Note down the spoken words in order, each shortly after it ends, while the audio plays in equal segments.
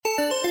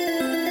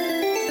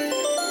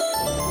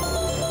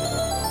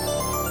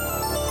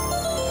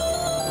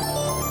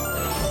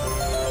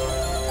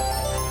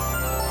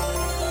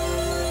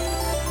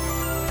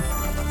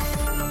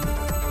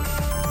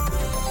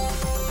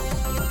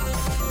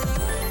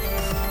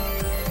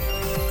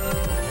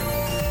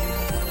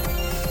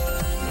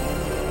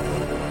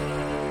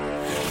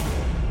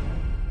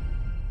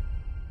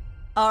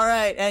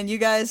right, and you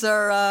guys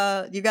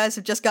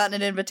have just gotten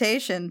an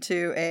invitation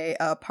to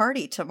a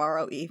party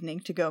tomorrow evening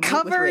to go meet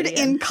Covered with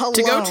in cologne.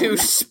 To go to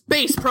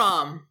space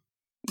prom.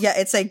 Yeah,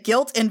 it's a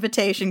guilt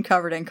invitation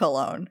covered in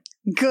cologne.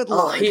 Good Oh,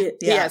 lord. he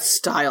has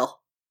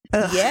style.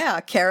 Ugh. Yeah,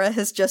 Kara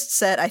has just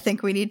said, I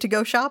think we need to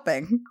go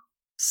shopping.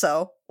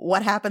 So,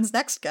 what happens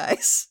next,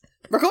 guys?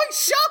 We're going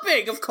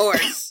shopping, of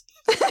course.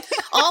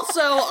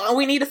 Also,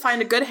 we need to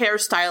find a good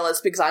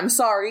hairstylist because I'm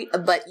sorry,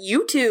 but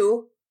you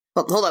two...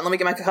 Well, hold on, let me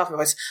get my coffee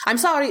voice. I'm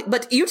sorry,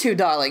 but you two,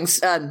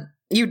 darlings,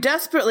 you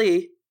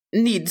desperately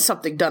need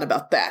something done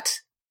about that.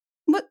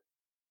 What?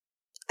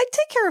 I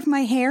take care of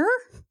my hair.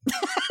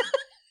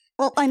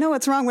 Well, I know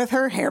what's wrong with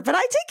her hair, but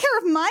I take care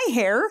of my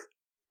hair.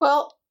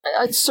 Well,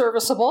 it's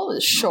serviceable,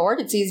 it's short,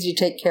 it's easy to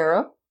take care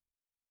of.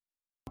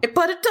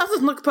 But it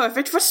doesn't look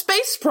perfect for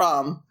space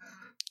prom.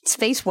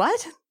 Space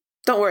what?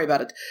 Don't worry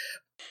about it.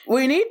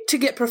 We need to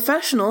get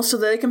professionals so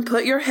they can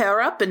put your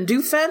hair up and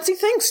do fancy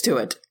things to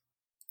it.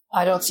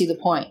 I don't see the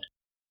point.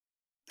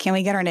 Can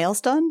we get our nails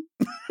done?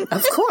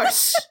 Of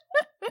course.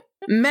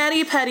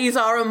 Mani-pedis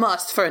are a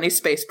must for any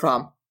space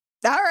prom.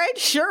 All right,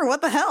 sure,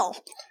 what the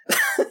hell?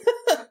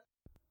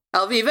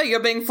 Alviva, you're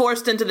being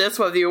forced into this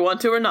whether you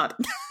want to or not.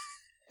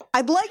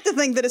 I'd like to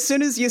think that as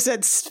soon as you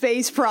said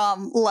space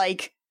prom,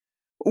 like,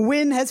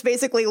 Wynn has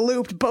basically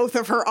looped both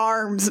of her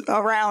arms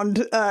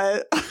around,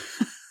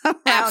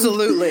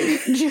 Absolutely.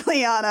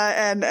 Juliana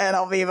and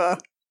Alviva.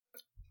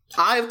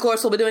 I, of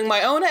course, will be doing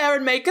my own hair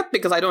and makeup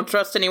because I don't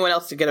trust anyone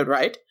else to get it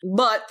right.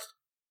 But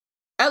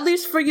at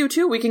least for you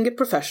two, we can get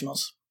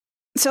professionals.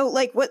 So,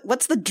 like,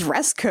 what's the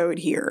dress code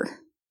here?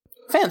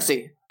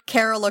 Fancy.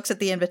 Kara looks at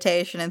the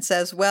invitation and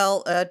says,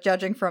 well,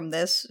 judging from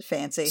this,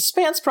 fancy.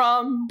 Spans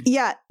prom.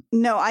 Yeah,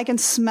 no, I can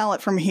smell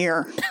it from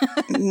here.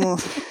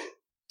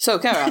 So,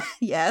 Kara.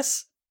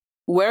 Yes?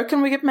 Where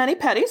can we get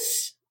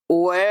mani-pedis?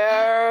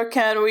 Where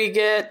can we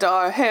get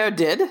our hair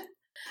did?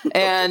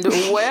 And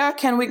where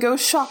can we go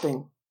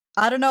shopping?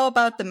 I don't know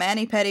about the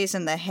mani-pedis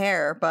and the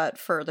hair, but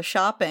for the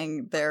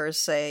shopping,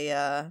 there's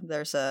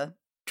a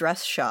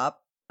dress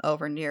shop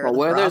over near Well, the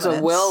where there's a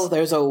Providence. will,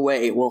 there's a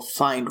way. We'll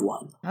find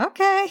one.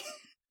 Okay.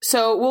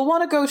 So we'll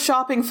want to go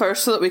shopping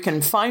first so that we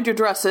can find your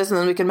dresses, and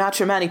then we can match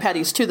your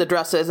mani-pedis to the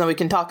dresses, and we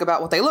can talk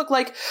about what they look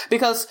like,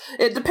 because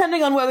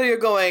depending on whether you're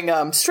going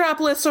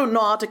strapless or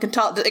not,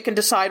 it can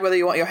decide whether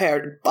you want your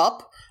hair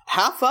up,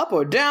 half up,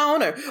 or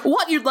down, or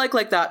what you'd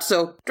like that.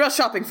 So dress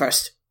shopping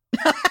first.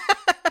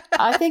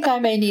 I think I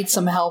may need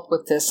some help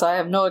with this. I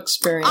have no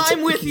experience.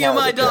 I'm with you,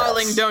 my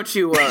darling. Don't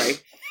you worry.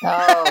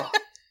 Oh.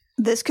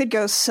 This could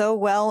go so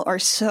well or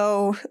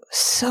so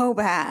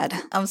bad.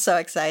 I'm so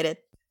excited.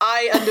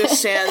 I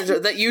understand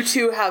that you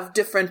two have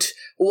different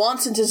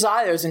wants and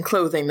desires in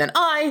clothing than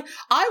I.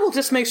 I will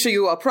just make sure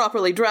you are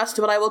properly dressed,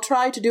 but I will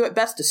try to do it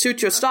best to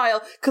suit your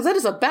style, because it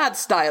is a bad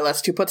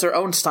stylist who puts her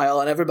own style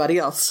on everybody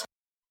else.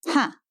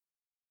 Huh.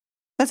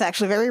 That's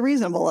actually very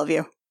reasonable of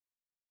you.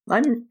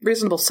 I'm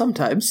reasonable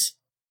sometimes.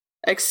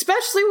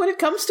 Especially when it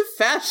comes to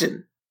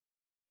fashion.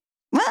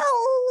 Well,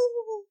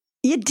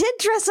 you did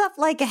dress up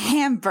like a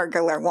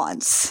hamburglar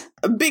once.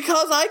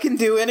 Because I can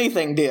do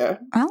anything, dear.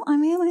 Well, I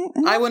mean...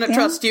 I wouldn't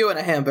trust you in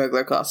a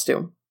hamburglar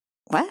costume.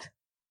 What?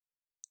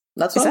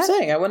 That's what I'm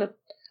saying. I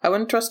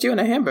wouldn't trust you in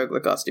a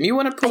hamburglar costume. You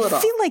wouldn't pull it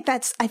off.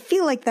 I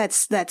feel like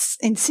that's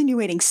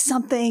insinuating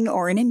something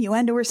or an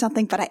innuendo or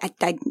something, but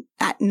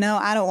no,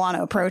 I don't want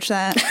to approach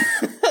that.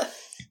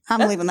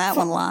 I'm leaving that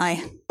one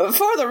lie.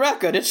 For the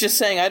record, it's just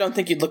saying I don't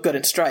think you'd look good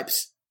in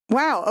stripes.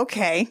 Wow,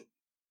 okay.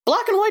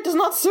 Black and white does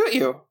not suit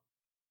you.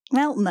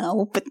 Well,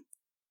 no, but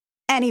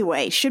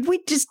anyway, should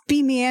we just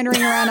be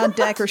meandering around on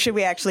deck or should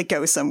we actually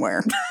go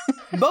somewhere?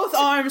 Both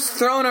arms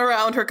thrown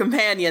around her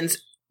companions,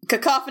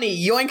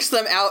 Cacophony yoinks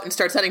them out and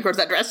starts heading towards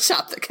that dress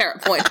shop that Kara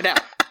pointed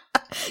out.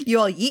 You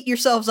all yeet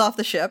yourselves off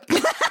the ship.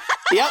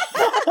 Yep.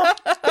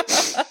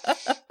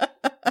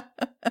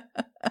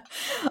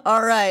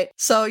 All right.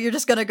 So you're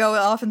just going to go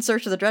off in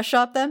search of the dress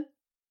shop then?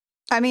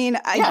 I mean,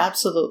 Yeah,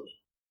 absolutely.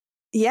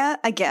 Yeah,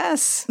 I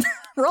guess.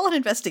 Roll an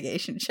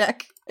investigation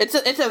check.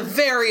 It's a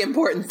very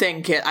important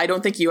thing, Kit. I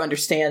don't think you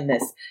understand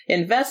this.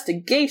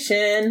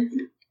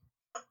 Investigation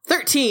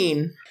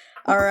 13.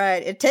 All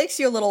right. It takes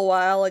you a little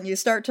while, and you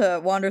start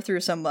to wander through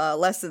some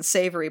less than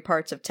savory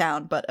parts of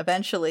town, but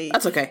eventually...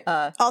 That's okay.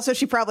 Also,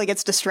 she probably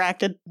gets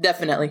distracted.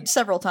 Definitely.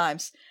 Several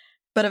times.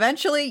 But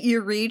eventually you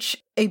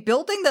reach a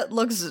building that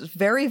looks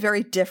very,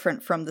 very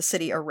different from the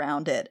city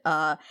around it.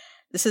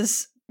 This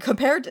is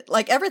compared to,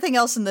 like, everything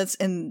else in this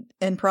in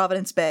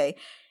Providence Bay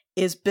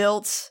is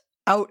built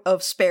out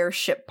of spare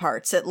ship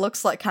parts. It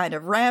looks like kind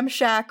of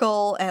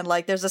ramshackle, and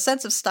like there's a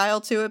sense of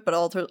style to it, but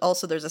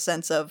also there's a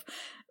sense of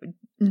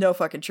no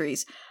fucking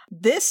trees.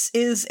 This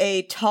is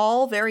a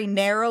tall, very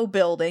narrow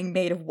building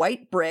made of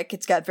white brick.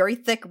 It's got very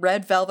thick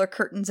red velvet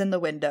curtains in the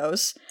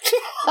windows.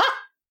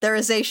 There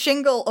is a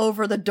shingle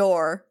over the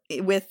door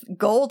with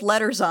gold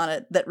letters on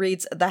it that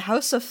reads, "The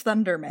House of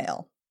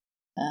Thundermail."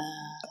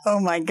 Oh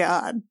my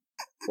god.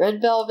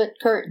 Red velvet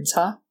curtains,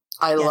 huh?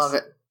 I Yes. love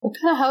it. What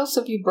kind of house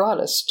have you brought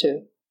us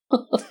to?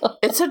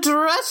 It's a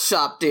dress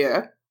shop,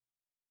 dear.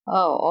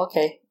 Oh,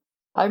 okay.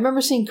 I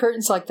remember seeing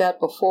curtains like that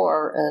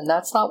before, and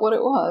that's not what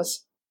it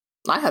was.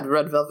 I had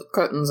red velvet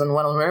curtains in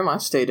one room I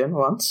stayed in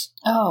once.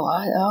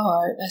 I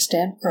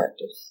stand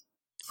corrected.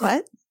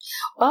 What?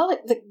 Well,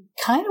 it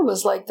kind of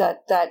was like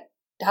that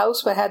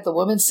house that had the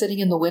woman sitting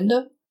in the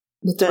window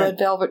with the red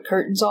velvet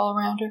curtains all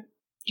around her.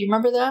 Do you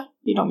remember that?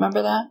 You don't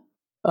remember that?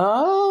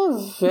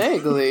 Oh,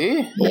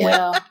 vaguely.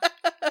 Yeah.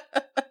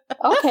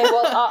 Okay,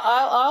 well,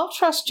 I'll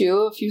trust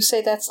you. If you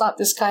say that's not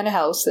this kind of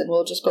house, then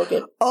we'll just go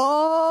get...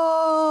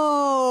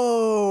 Oh!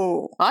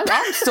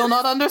 I'm still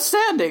not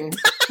understanding.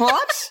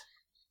 What?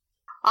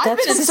 I've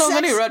been in so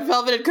many red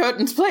velveted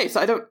curtains place.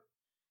 I don't...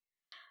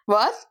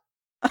 What?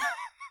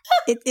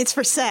 It's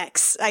for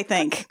sex, I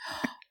think.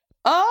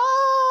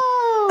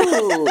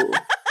 Oh!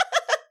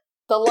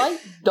 The light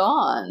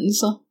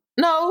dawns.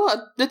 No,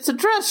 it's a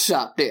dress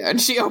shop, dear.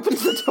 And she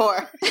opens the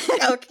door.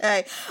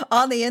 Okay.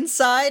 On the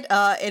inside,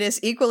 it is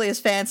equally as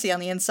fancy. On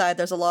the inside,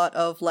 there's a lot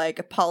of,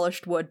 like,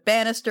 polished wood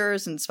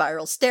banisters and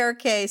spiral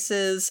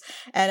staircases,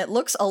 and it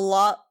looks a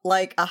lot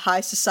like a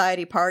high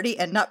society party,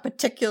 and not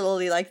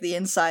particularly like the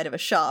inside of a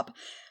shop.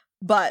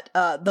 But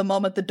the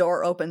moment the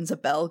door opens, a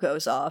bell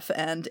goes off,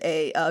 and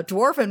a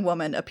dwarven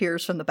woman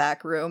appears from the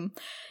back room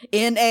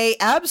in a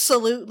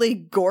absolutely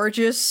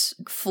gorgeous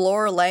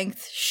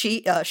floor-length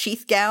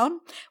sheath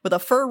gown with a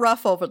fur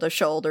ruff over the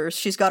shoulders.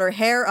 She's got her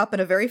hair up in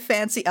a very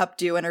fancy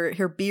updo, and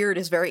her beard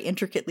is very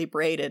intricately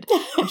braided.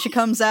 And she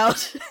comes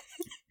out,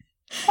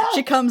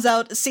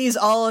 sees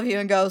all of you,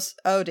 and goes,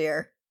 "Oh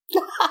dear.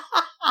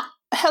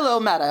 Hello,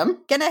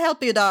 madam. Can I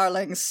help you,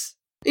 darlings?"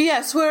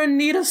 Yes, we're in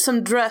need of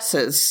some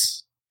dresses.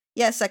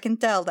 Yes, I can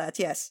tell that,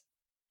 yes.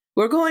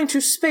 We're going to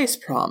Space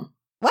Prom.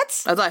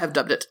 What? As I have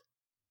dubbed it.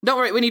 Don't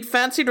worry, we need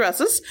fancy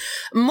dresses.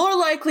 More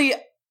likely,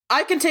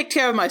 I can take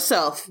care of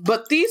myself,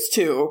 but these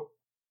two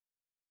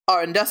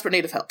are in desperate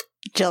need of help.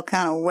 Jill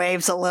kind of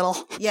waves a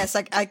little. Yes,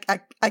 I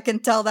can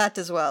tell that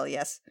as well,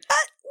 yes.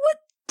 What?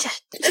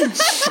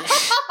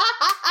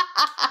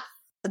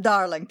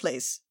 Darling,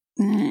 please.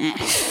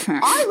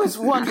 I was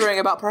wondering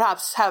about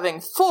perhaps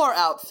having 4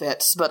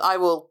 outfits, but I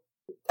will,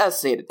 as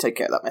stated, take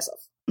care of that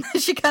myself.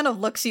 She kind of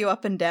looks you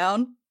up and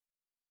down.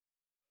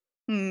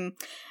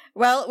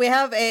 Well, we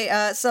have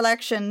a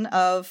selection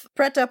of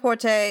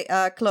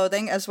pret-a-porter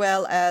clothing, as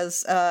well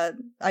as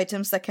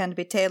items that can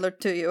be tailored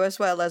to you, as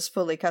well as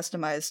fully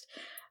customized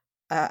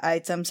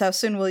items. How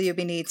soon will you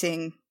be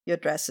needing your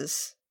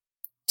dresses?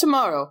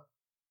 Tomorrow.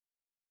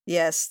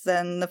 Yes,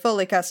 then the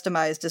fully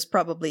customized is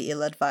probably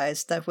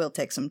ill-advised. That will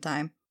take some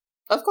time.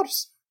 Of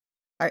course.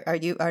 Are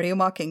you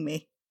mocking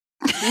me?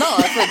 No,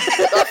 I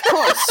said, of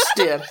course,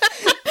 dear.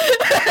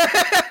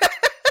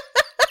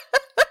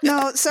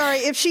 No, sorry.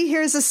 If she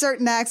hears a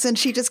certain accent,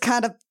 she just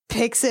kind of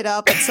picks it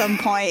up at some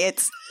point.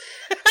 It's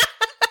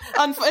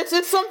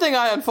something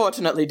I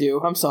unfortunately do.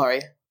 I'm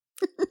sorry.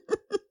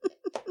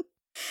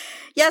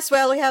 Yes,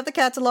 well, we have the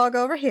catalog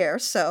over here,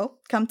 so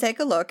come take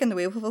a look and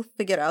we will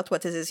figure out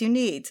what it is you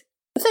need.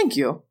 Thank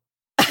you.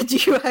 Do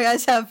you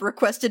guys have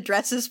requested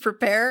dresses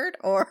prepared,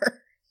 or...?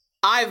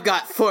 I've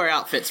got 4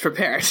 outfits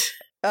prepared.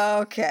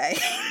 Okay.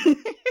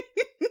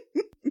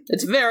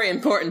 It's very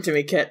important to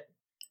me, Kit.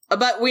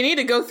 But we need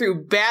to go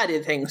through bad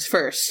things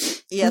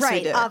first. Yes,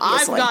 right, we do.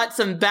 obviously. I've got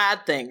some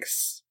bad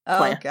things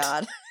planned.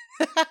 Oh,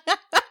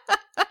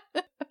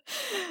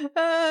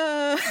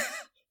 God.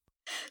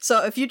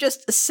 So if you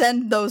just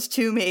send those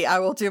to me, I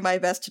will do my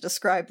best to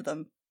describe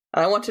them.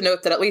 I want to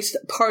note that at least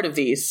part of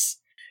these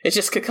is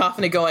just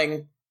Cacophony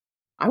going,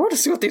 I want to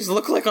see what these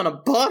look like on a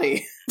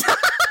body.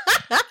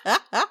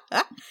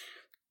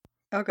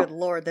 Oh, good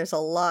lord, there's a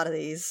lot of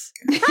these.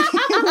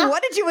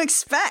 What did you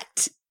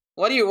expect?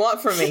 What do you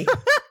want from me?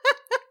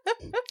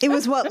 It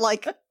was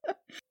like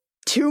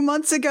 2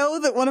 months ago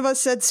that one of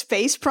us said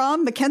Space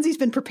Prom? Mackenzie's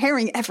been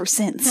preparing ever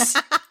since.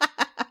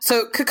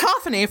 So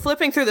Cacophony,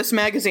 flipping through this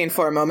magazine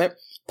for a moment,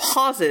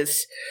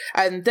 pauses,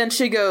 and then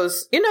she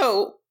goes,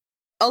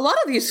 a lot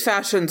of these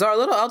fashions are a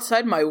little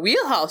outside my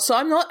wheelhouse, so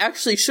I'm not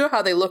actually sure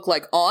how they look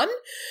like on.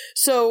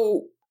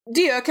 So,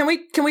 Dia,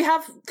 we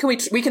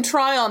can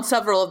try on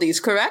several of these,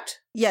 correct?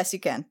 Yes, you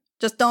can.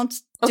 Just don't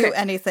do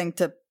anything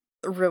to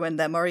ruin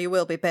them, or you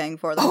will be paying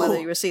for them, whether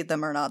you receive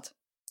them or not.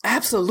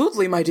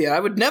 Absolutely, my dear. I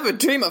would never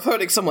dream of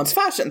hurting someone's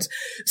fashions.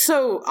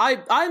 So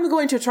I'm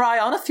going to try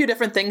on a few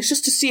different things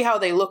just to see how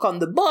they look on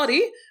the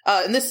body.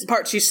 And this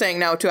part she's saying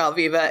now to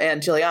Alviva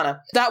and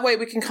Juliana. That way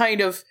we can kind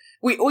of,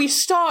 we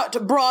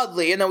start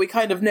broadly and then we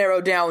kind of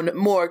narrow down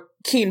more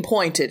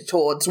keen-pointed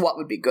towards what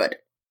would be good.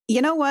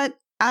 You know what?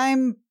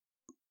 I'm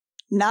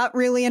not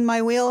really in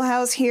my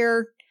wheelhouse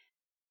here.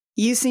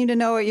 You seem to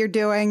know what you're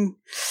doing.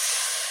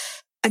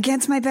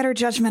 Against my better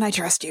judgment, I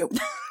trust you.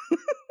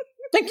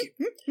 Thank you.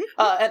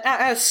 And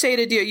as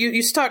stated,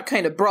 you start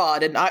kind of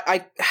broad, and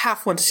I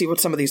half want to see what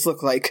some of these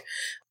look like.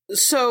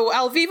 So,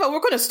 Alviva,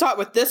 we're going to start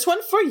with this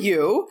one for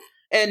you,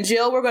 and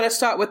Jill, we're going to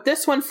start with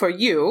this one for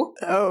you.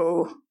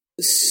 Oh.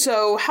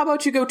 So, how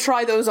about you go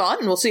try those on,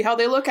 and we'll see how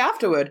they look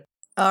afterward.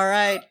 All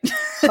right.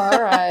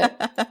 All right.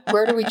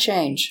 Where do we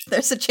change?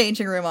 There's a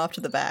changing room off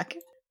to the back.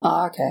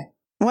 Oh, okay.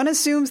 One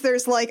assumes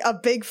there's, like, a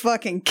big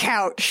fucking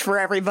couch for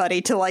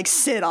everybody to, like,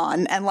 sit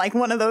on, and, like,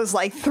 one of those,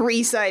 like,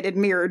 3-sided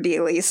mirror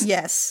dealies.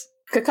 Yes.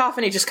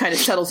 Cacophony just kind of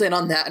settles in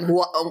on that and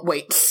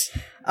waits.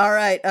 All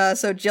right,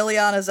 so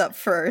Jilliana's up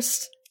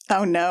first.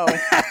 Oh, no.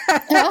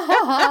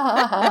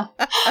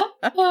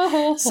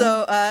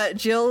 So,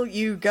 Jill,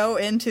 you go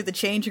into the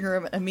changing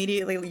room.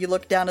 Immediately, you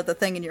look down at the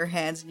thing in your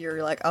hands, and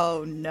you're like,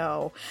 oh,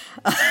 no.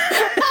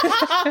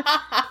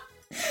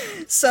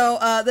 So,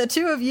 the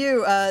two of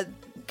you,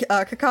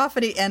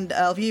 Cacophony and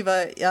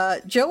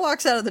Alviva, Jill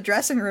walks out of the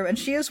dressing room, and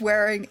she is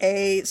wearing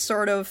a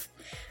sort of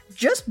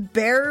just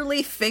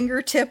barely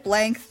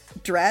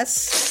fingertip-length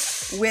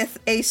dress with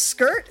a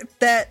skirt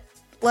that,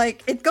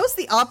 like, it goes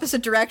the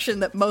opposite direction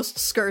that most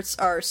skirts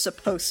are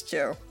supposed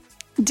to.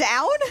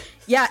 Down?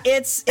 Yeah,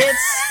 it's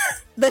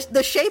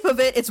the shape of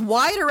it. It's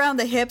wide around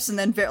the hips, and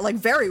then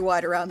very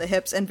wide around the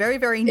hips, and very,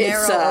 very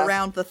narrow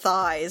around the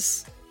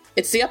thighs.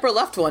 It's the upper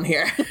left one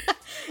here.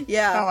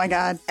 Yeah. Oh my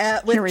god.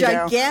 With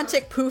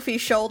gigantic poofy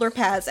shoulder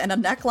pads and a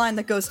neckline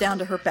that goes down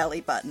to her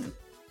belly button.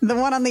 The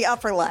one on the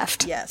upper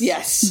left. Yes.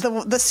 Yes.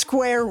 The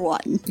square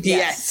one.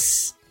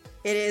 Yes.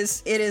 It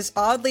is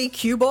oddly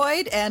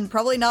cuboid and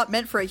probably not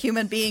meant for a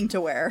human being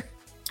to wear.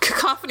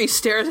 Cacophony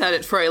stares at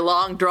it for a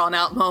long,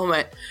 drawn-out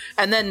moment,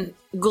 and then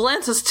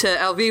glances to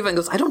Alviva and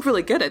goes, I don't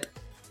really get it.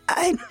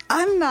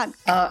 I'm not...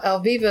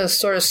 Alviva is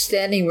sort of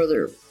standing with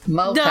her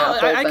mouth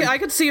half open. I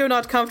could see you're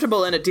not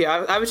comfortable in it, dear.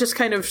 I was just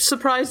kind of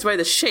surprised by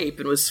the shape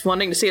and was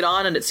wanting to see it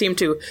on, and it seemed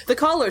to... The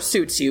collar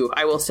suits you,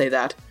 I will say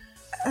that.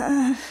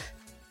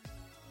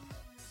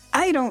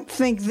 I don't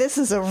think this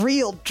is a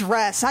real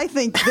dress. I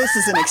think this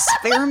is an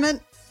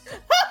experiment.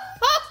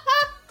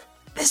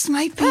 This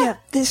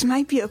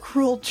might be a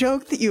cruel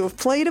joke that you have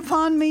played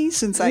upon me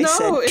since I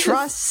said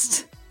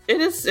trust.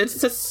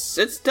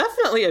 It's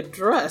definitely a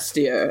dress,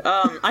 dear.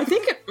 I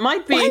think it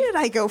might be... Why did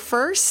I go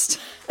first?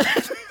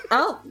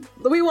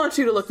 We want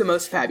you to look the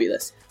most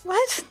fabulous.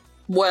 What?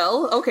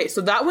 Well, okay,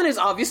 so that one is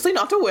obviously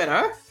not a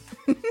winner.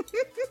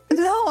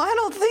 No, I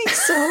don't think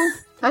so.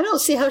 I don't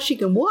see how she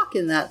can walk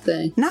in that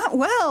thing. Not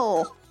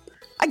well.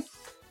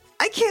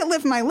 I can't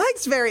lift my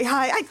legs very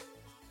high.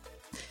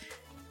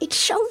 It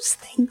shows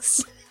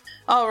things.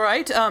 All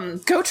right,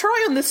 go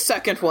try on this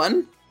second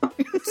one.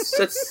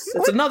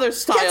 It's another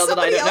style that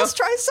I don't know. Can somebody else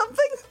try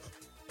something?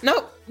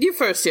 No, you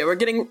first here. We're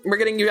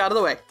getting you out of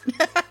the way.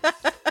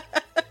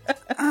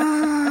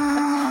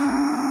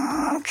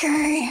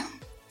 Okay.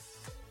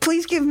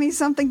 Please give me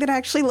something that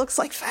actually looks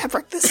like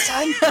fabric this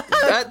time.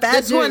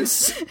 This one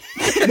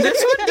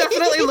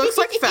definitely looks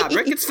like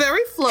fabric. It's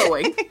very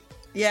flowing.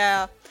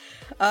 Yeah.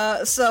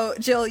 So,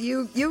 Jill,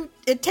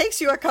 it takes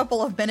you a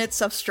couple of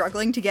minutes of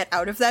struggling to get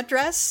out of that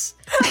dress.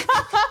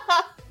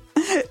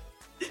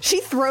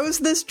 She throws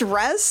this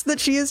dress that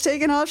she has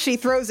taken off, she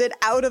throws it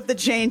out of the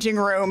changing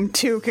room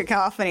to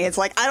Cacophony. It's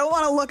like, I don't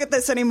want to look at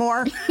this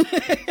anymore.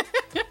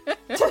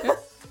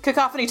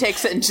 Cacophony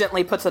takes it and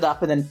gently puts it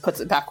up and then puts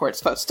it back where it's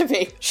supposed to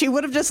be. She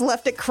would have just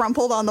left it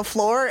crumpled on the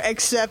floor,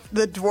 except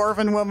the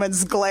dwarven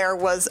woman's glare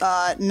was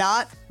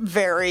not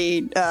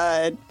very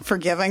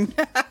forgiving.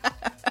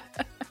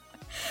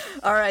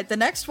 All right, the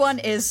next one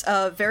is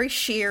very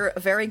sheer,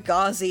 very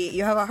gauzy.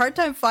 You have a hard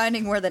time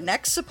finding where the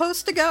neck's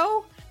supposed to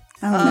go.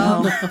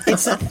 Oh no,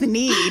 it's a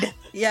thneed.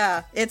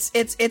 Yeah, it's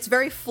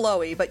very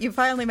flowy, but you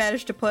finally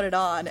managed to put it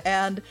on.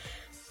 And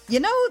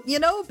you know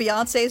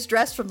Beyonce's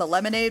dress from the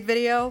Lemonade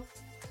video?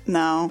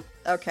 No.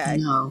 Okay.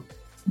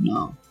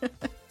 No.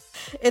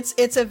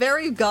 It's a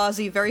very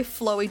gauzy, very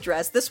flowy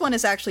dress. This one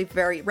is actually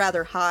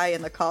rather high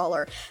in the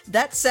collar.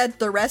 That said,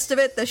 the rest of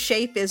it, the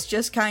shape is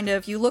just kind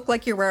of, you look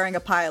like you're wearing a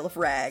pile of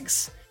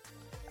rags.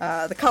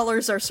 The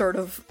colors are sort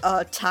of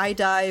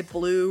tie-dye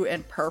blue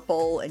and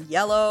purple and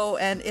yellow,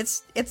 and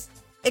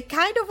it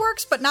kind of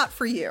works, but not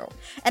for you.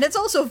 And it's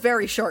also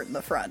very short in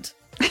the front.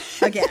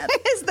 Again.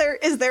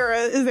 Is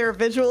there a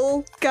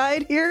visual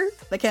guide here?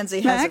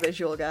 Mackenzie has a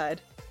visual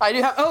guide. I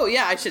do have... Oh,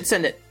 yeah, I should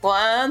send it.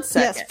 1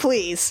 second. Yes,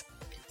 please.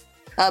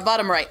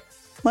 Bottom right.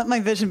 Let my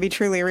vision be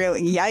truly real.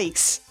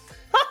 Yikes.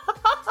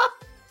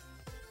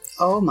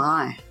 Oh,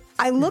 my.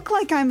 I look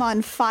like I'm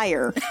on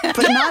fire, but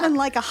not in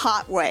like a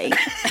hot way.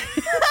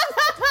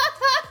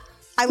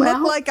 I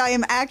look like I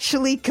am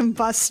actually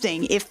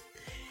combusting.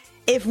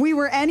 If we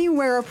were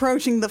anywhere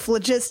approaching the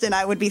phlogiston,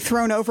 I would be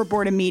thrown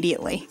overboard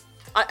immediately.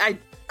 I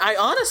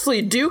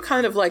honestly do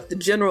kind of like the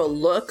general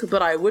look,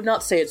 but I would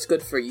not say it's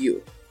good for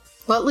you.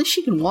 Well, at least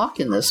she can walk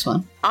in this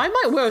one. I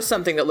might wear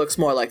something that looks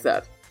more like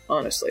that,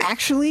 honestly.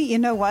 Actually, you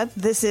know what?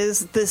 This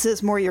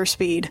is more your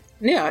speed.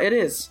 Yeah, it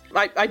is.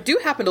 I do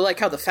happen to like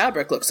how the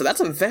fabric looks, so that's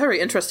a very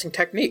interesting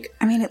technique.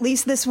 I mean, at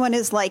least this one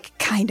is, like,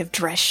 kind of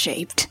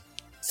dress-shaped.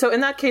 So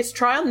in that case,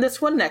 try on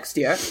this one next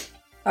year.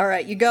 All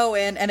right, you go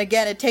in, and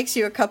again, it takes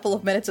you a couple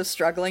of minutes of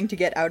struggling to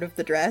get out of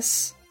the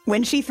dress.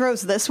 When she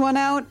throws this one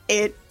out,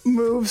 it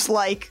moves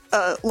like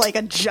a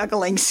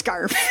juggling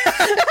scarf.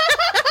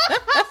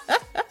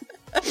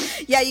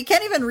 Yeah, you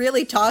can't even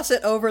really toss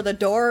it over the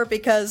door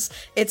because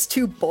it's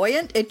too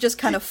buoyant. It just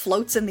kind of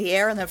floats in the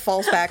air and then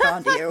falls back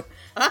onto you.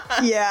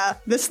 Yeah,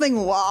 this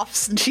thing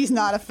wafts, and she's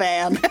not a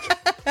fan.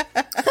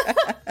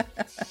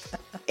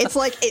 It's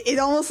like it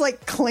almost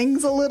like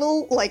clings a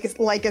little, like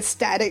a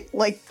static,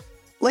 like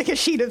a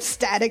sheet of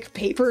static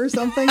paper or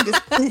something.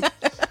 Just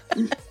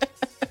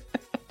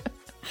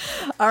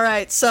All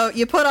right, so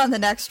you put on the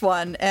next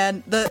one,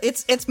 and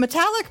it's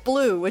metallic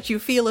blue, which you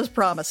feel is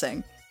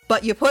promising.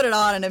 But you put it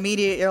on, and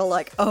immediately you're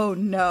like, oh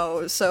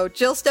no. So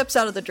Jill steps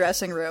out of the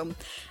dressing room,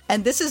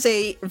 and this is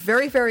a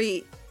very,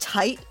 very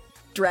tight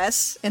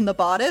dress in the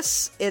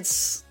bodice.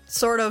 It's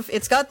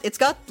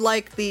got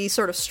like the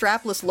sort of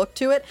strapless look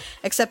to it,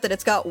 except that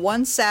it's got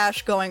one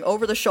sash going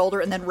over the shoulder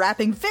and then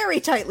wrapping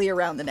very tightly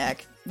around the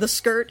neck. The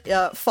skirt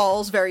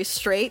falls very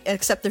straight,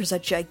 except there's a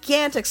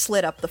gigantic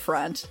slit up the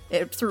front,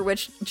 through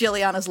which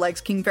Jilliana's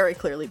legs can very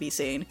clearly be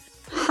seen.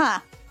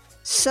 Huh.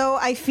 So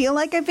I feel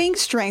like I'm being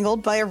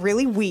strangled by a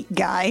really weak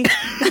guy.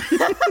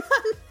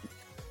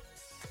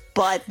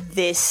 But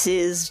this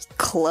is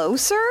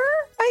closer,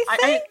 I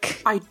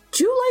think? I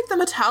do like the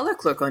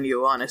metallic look on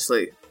you,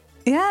 honestly.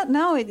 Yeah,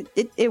 no,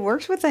 it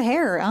works with the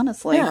hair,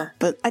 honestly. Yeah.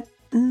 But I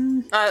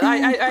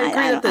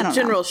agree that the don't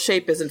general know.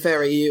 shape isn't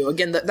very you.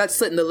 Again, that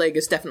slit in the leg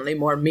is definitely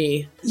more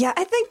me. Yeah,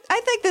 I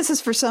think this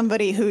is for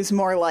somebody who's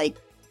more like,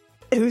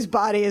 whose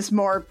body is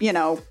more,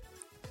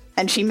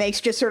 and she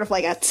makes just sort of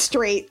like a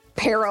straight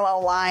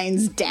parallel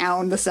lines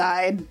down the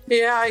side.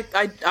 Yeah,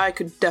 I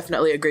could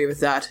definitely agree with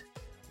that.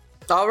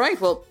 All right,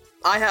 well,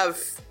 I have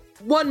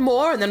one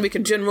more, and then we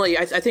can generally,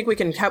 I think we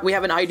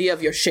have an idea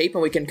of your shape,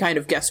 and we can kind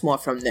of guess more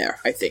from there,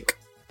 I think.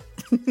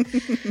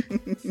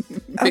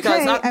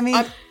 Because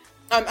okay,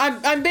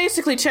 I'm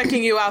basically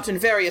checking you out in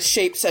various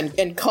shapes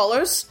and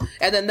colors,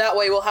 and then that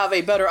way we'll have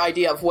a better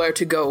idea of where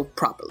to go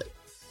properly.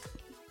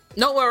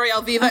 Don't worry,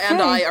 Alviva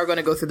and I are going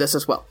to go through this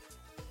as well.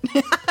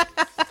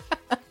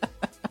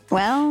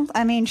 Well,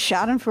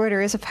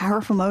 schadenfreude is a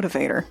powerful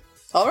motivator.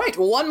 All right,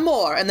 one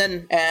more, and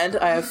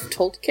I have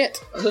told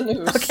Kit the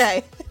news.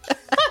 Okay.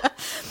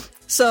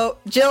 So,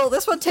 Jill,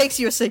 this one takes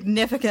you a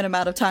significant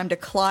amount of time to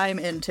climb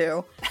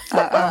into.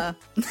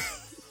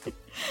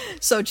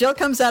 So Jill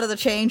comes out of the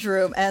change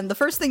room, and the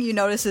first thing you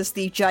notice is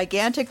the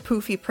gigantic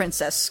poofy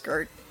princess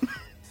skirt.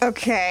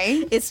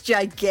 Okay. It's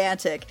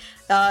gigantic.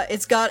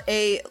 It's got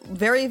a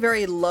very,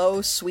 very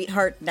low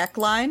sweetheart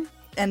neckline,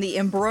 and the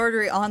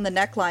embroidery on the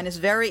neckline is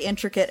very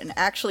intricate and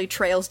actually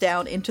trails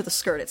down into the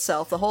skirt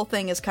itself. The whole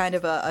thing is kind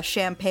of a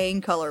champagne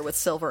color with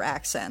silver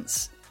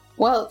accents.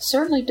 Well, it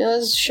certainly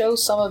does show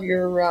some of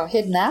your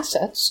hidden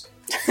assets.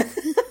 They're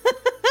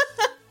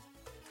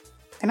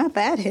not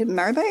that hidden,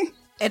 are they?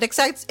 It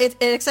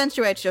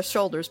accentuates your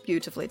shoulders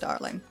beautifully,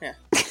 darling. Yeah.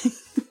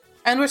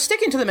 And we're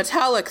sticking to the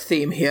metallic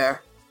theme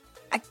here.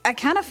 I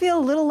kind of feel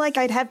a little like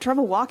I'd have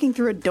trouble walking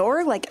through a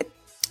door, like...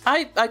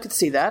 I could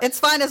see that. It's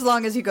fine as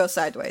long as you go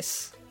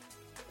sideways.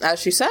 As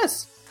she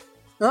says.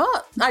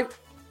 I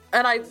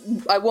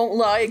won't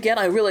lie, again,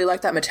 I really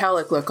like that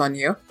metallic look on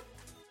you.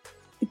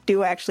 I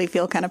do actually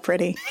feel kind of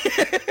pretty.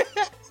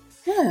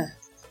 Yeah.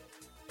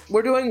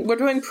 We're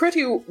doing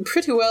pretty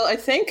well, I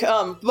think.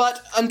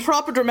 But in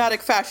proper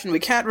dramatic fashion, we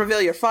can't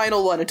reveal your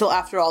final one until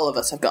after all of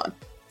us have gone.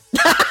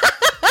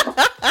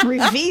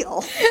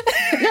 Reveal?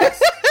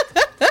 Yes.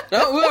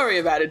 Don't worry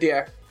about it,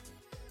 dear.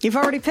 You've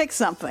already picked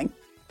something.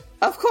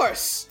 Of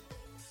course.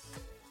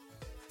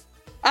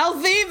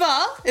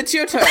 Alviva, it's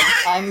your turn.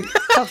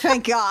 Oh,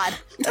 thank God.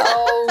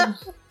 Oh,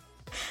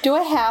 do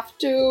I have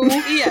to?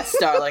 Yes,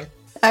 darling.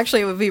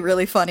 Actually, it would be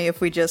really funny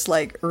if we just,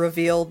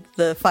 revealed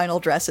the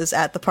final dresses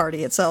at the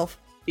party itself.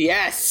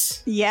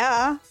 Yes.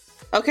 Yeah.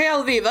 Okay,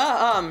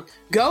 Alviva,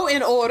 go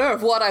in order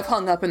of what I've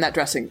hung up in that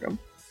dressing room.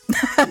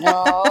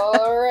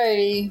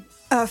 Alrighty.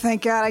 Oh,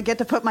 thank God, I get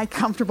to put my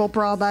comfortable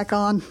bra back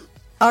on.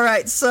 All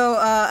right, so,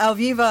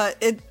 Alviva,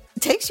 it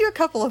takes you a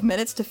couple of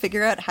minutes to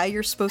figure out how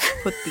you're supposed to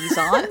put these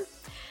on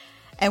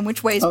and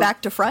which way is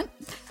back to front.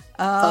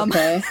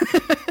 Okay.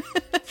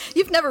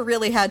 You've never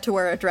really had to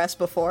wear a dress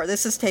before.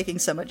 This is taking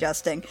some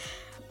adjusting.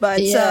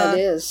 But Yeah, it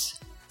is.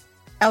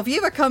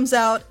 Alviva comes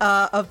out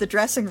of the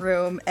dressing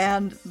room,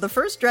 and the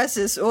first dress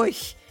is,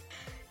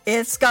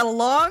 it's got a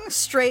long,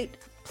 straight,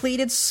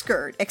 pleated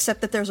skirt,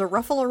 except that there's a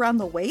ruffle around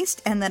the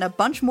waist, and then a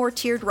bunch more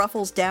tiered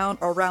ruffles down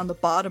around the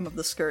bottom of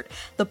the skirt.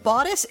 The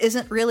bodice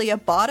isn't really a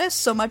bodice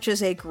so much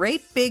as a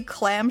great big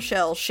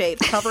clamshell shape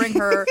covering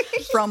her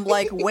from,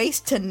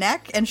 waist to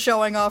neck and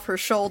showing off her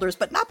shoulders,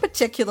 but not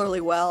particularly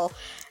well.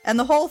 And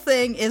the whole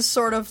thing is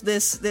sort of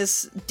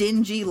this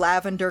dingy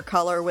lavender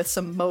color with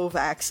some mauve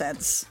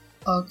accents.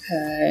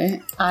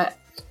 Okay.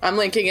 I'm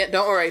linking it,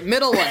 don't worry.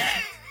 Middle one.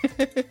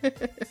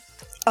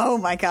 Oh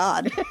my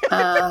God.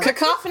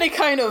 Cacophony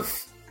kind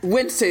of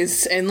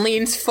winces and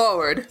leans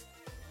forward,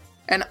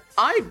 and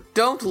I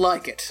don't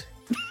like it.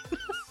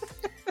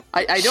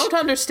 I don't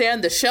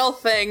understand the shell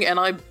thing,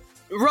 and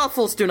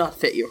ruffles do not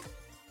fit you.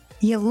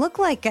 You look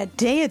like a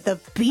day at the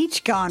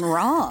beach gone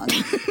wrong.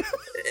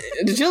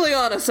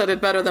 Juliana said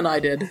it better than I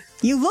did.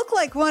 You look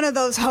like one of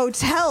those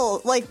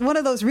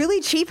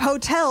really cheap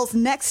hotels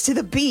next to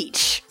the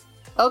beach.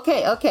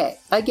 Okay,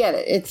 I get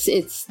it.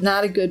 It's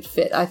not a good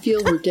fit. I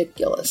feel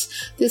ridiculous.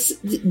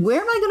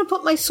 Where am I going to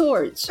put my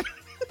swords?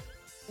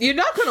 You're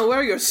not going to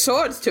wear your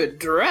swords to a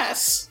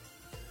dress.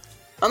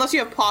 Unless you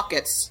have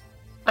pockets.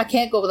 I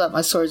can't go without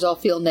my swords. I'll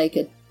feel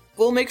naked.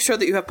 We'll make sure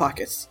that you have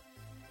pockets.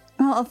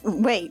 Well,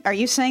 wait, are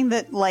you saying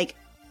that, like,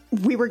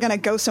 we were gonna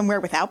go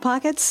somewhere without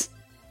pockets?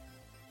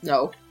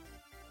 No.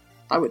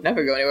 I would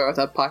never go anywhere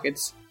without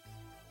pockets.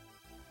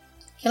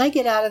 Can I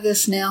get out of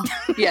this now?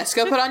 Yes,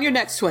 go put on your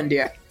next one,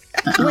 dear.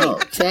 Oh,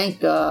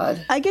 thank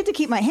God. I get to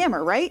keep my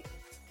hammer, right?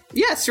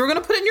 Yes, you're going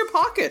to put it in your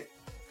pocket.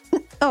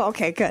 Oh,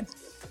 okay, good.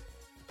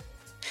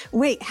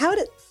 Wait, how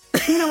did...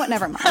 You know what,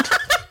 never mind.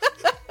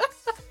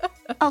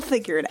 I'll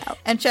figure it out.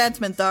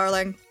 Enchantment,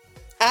 darling.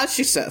 As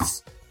she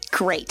says.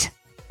 Great.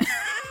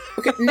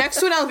 Okay,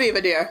 next one,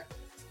 Alviva, dear.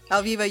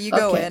 Alviva, you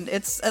go in.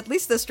 It's at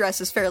least this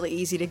dress is fairly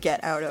easy to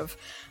get out of.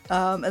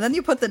 And then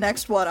you put the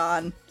next one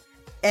on.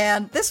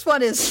 And this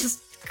one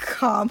is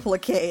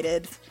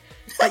complicated.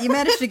 But you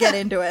manage to get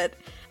into it.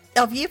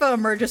 Alviva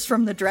emerges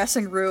from the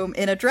dressing room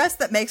in a dress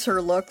that makes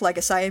her look like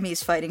a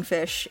Siamese fighting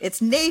fish.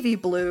 It's navy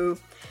blue.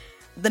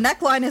 The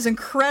neckline is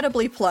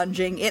incredibly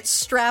plunging.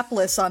 It's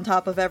strapless on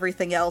top of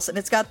everything else. And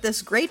it's got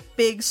this great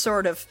big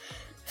sort of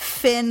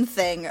fin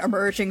thing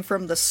emerging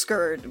from the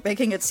skirt,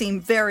 making it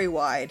seem very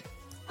wide.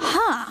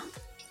 Huh.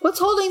 What's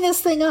holding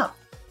this thing up?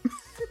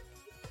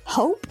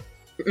 Hope?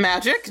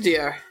 Magic,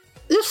 dear.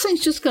 This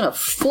thing's just going to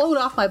float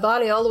off my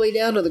body all the way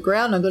down to the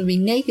ground. I'm going to be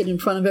naked in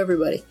front of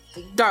everybody.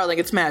 Darling,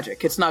 it's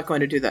magic. It's not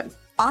going to do that.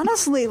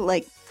 Honestly,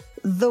 like,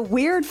 the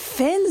weird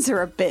fins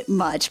are a bit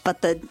much,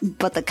 but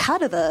the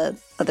cut of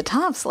the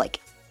top's, like,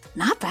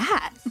 not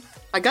bad.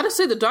 I gotta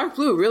say, the dark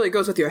blue really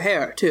goes with your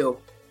hair, too.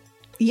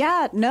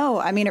 Yeah, no,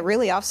 I mean, it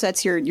really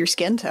offsets your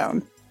skin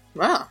tone.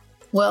 Wow.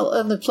 Well,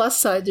 on the plus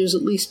side, there's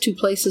at least 2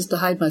 places to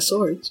hide my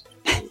swords.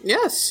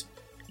 Yes.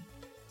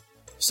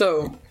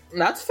 So,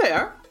 that's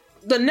fair.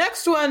 The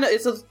next one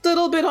is a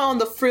little bit on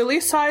the frilly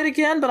side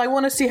again, but I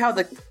want to see how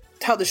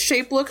the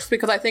shape looks,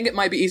 because I think it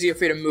might be easier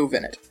for you to move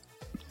in it.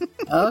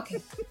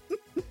 Okay.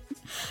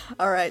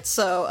 All right,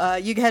 so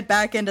you head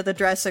back into the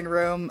dressing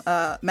room,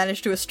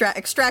 manage to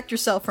extract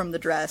yourself from the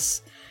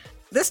dress.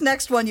 This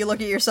next one, you look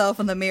at yourself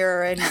in the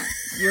mirror and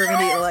you're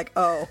immediately like,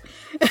 oh.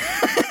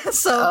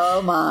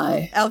 Oh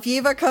my.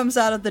 Alviva comes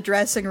out of the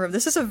dressing room.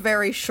 This is a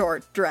very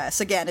short dress.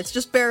 Again, it's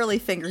just barely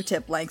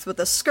fingertip length, but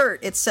the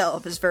skirt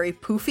itself is very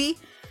poofy.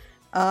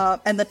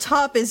 And the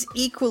top is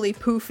equally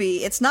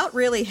poofy. It's not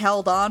really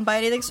held on by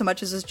anything so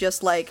much as it's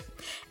just like,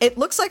 it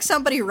looks like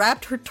somebody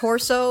wrapped her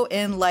torso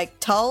in like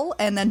tulle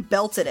and then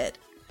belted it.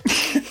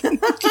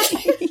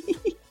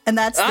 And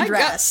that's the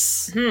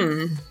dress.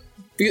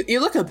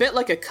 You look a bit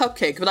like a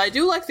cupcake, but I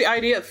do like the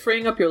idea of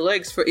freeing up your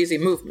legs for easy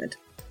movement.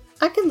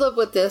 I can live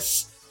with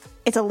this.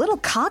 It's a little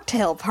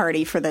cocktail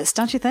party for this,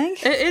 don't you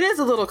think? It is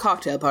a little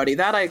cocktail party,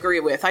 that I agree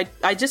with.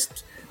 I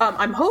just,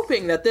 I'm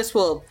hoping that this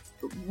will,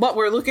 what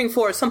we're looking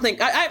for is something,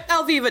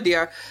 Alviva,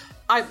 dear,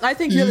 I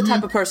think you're the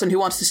type of person who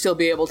wants to still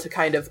be able to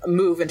kind of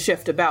move and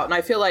shift about, and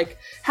I feel like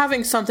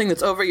having something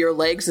that's over your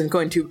legs and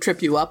going to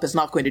trip you up is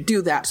not going to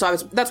do that, so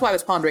that's why I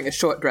was pondering a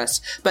short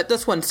dress, but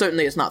this one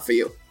certainly is not for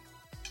you.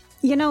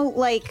 You know,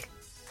 like,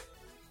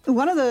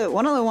 one of the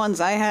ones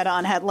I had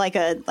on had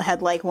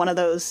one of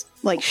those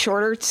like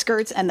shorter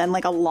skirts and then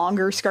like a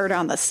longer skirt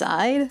on the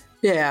side.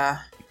 Yeah.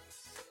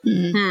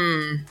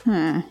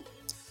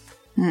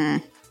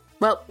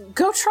 Well,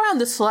 go try on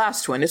this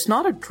last one. It's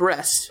not a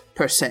dress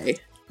per se.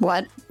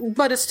 What?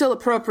 But it's still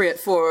appropriate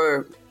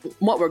for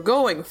what we're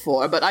going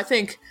for, but I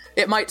think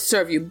it might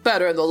serve you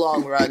better in the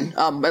long run.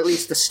 At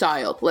least the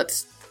style.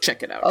 Let's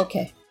check it out.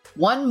 Okay.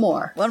 One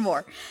more.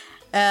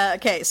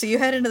 Okay, so you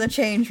head into the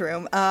change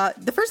room.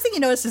 The first thing you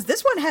notice is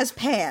this one has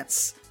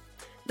pants.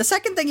 The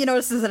second thing you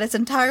notice is that it's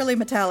entirely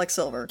metallic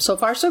silver. So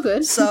far, so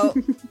good. So,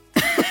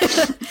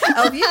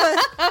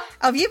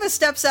 Alviva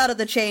steps out of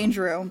the change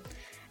room,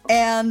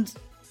 and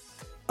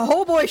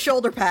oh boy,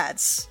 shoulder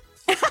pads.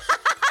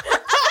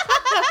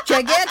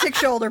 Gigantic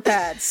shoulder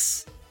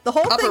pads. The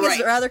whole thing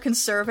is rather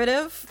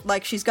conservative.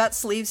 Like, she's got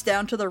sleeves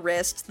down to the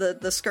wrist.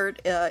 The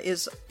skirt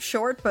is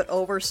short, but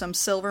over some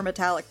silver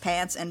metallic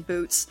pants and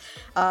boots.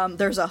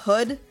 There's a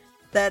hood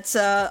that's,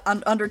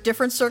 under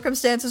different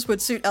circumstances,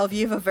 would suit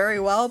Alviva very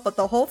well, but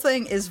the whole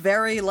thing is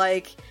very,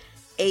 like,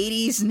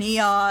 80s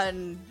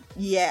neon.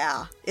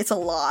 Yeah, it's a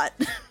lot.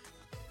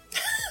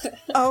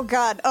 Oh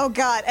god,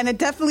 and it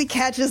definitely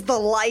catches the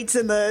lights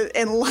in the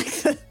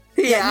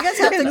Yeah, you guys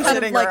have to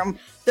kind of, like, room.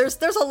 There's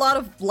a lot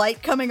of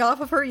light coming off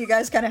of her. You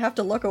guys kind of have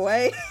to look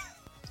away.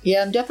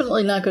 Yeah, I'm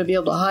definitely not going to be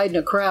able to hide in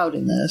a crowd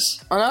in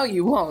this. Oh, no,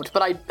 you won't.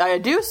 But I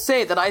do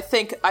say that I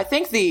think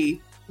the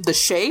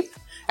shape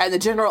and the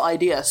general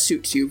idea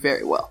suits you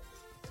very well.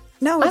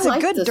 No, it's I like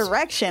a good this.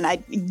 direction.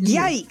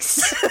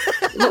 Yikes.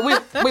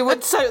 we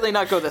would certainly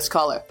not go this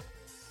color.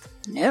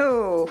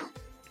 No.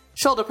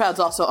 Shoulder pads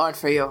also aren't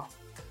for you.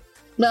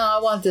 No, I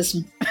want this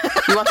one.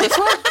 You want this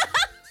one?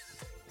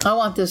 I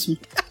want this one.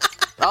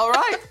 All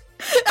right.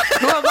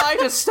 Who am I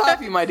to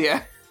stop you, my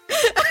dear?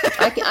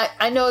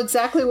 I know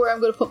exactly where I'm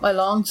going to put my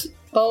long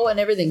bow and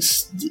everything.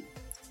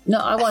 No,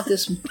 I want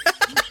this one.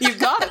 You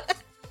got it.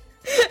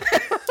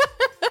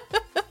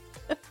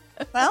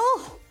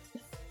 Well,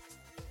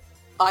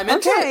 I'm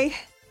into okay. it.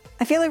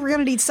 I feel like we're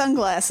gonna need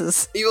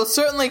sunglasses. You will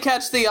certainly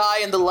catch the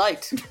eye and the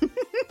light.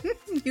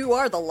 You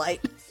are the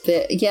light.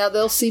 Yeah,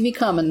 they'll see me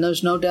coming.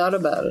 There's no doubt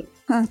about it.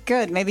 Oh,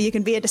 good. Maybe you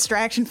can be a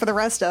distraction for the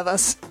rest of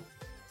us.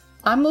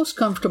 I'm most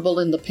comfortable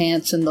in the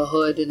pants and the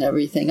hood and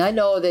everything. I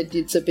know that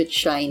it's a bit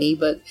shiny,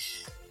 but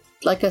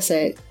like I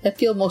say, I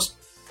feel most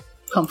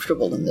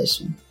comfortable in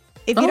this one.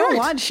 If you All don't right.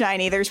 want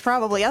shiny, there's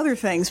probably other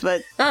things,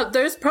 but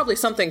There's probably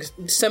something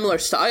similar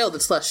style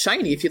that's less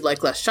shiny if you'd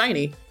like less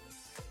shiny.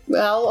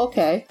 Well,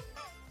 okay.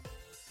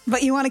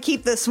 you want to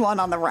keep this one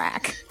on the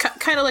rack.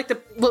 Kind of like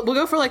we'll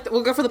go for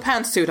the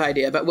pantsuit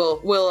idea, but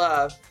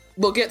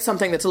we'll get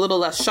something that's a little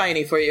less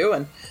shiny for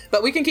you,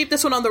 but we can keep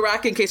this one on the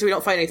rack in case we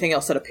don't find anything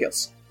else that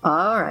appeals.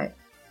 All right.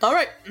 All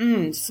right,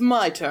 it's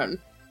my turn.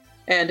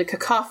 And a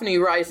cacophony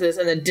rises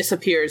and then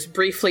disappears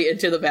briefly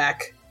into the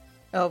back.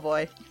 Oh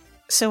boy.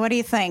 So what do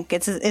you think?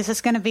 Is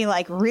this going to be,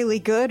 like, really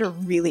good or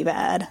really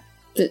bad?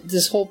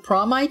 This whole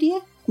prom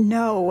idea?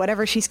 No,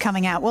 whatever she's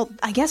coming out. Well,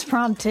 I guess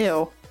prom,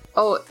 too.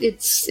 Oh,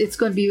 it's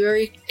going to be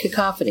very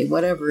cacophony,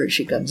 whatever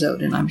she comes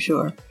out in, I'm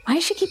sure. Why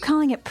does she keep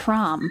calling it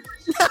prom?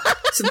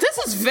 So this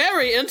is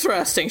very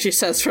interesting, she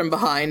says from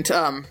behind.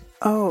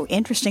 Oh,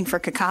 interesting for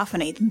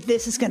cacophony.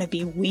 This is going to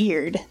be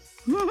weird.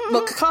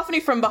 Well, cacophony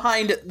from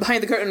behind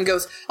the curtain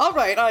goes, all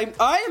right,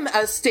 I am,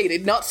 as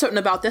stated, not certain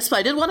about this, but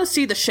I did want to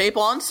see the shape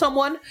on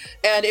someone,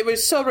 and it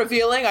was so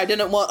revealing, I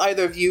didn't want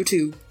either of you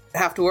to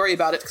have to worry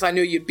about it, because I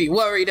knew you'd be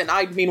worried, and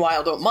I,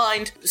 meanwhile, don't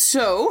mind.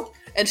 So,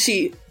 and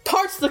she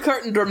parts the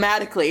curtain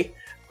dramatically,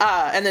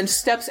 and then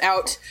steps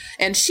out,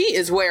 and she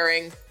is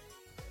wearing...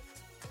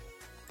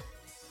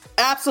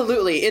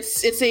 Absolutely.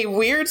 It's a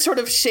weird sort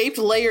of shaped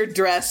layered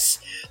dress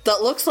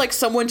that looks like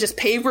someone just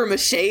paper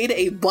mache'd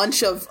a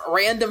bunch of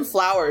random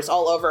flowers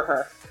all over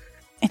her.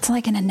 It's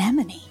like an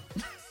anemone.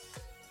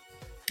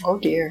 Oh,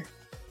 dear.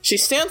 She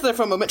stands there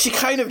for a moment, she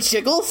kind of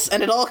jiggles,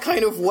 and it all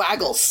kind of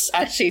waggles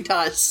as she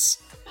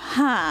does.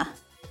 Huh.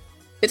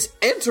 It's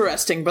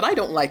interesting, but I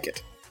don't like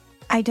it.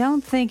 I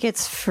don't think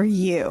it's for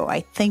you.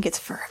 I think it's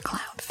for a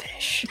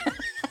clownfish.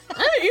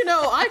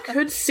 I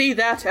could see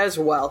that as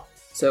well.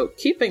 So,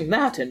 keeping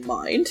that in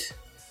mind,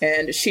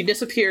 and she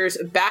disappears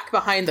back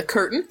behind the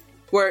curtain,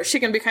 where she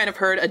can be kind of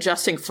heard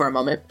adjusting for a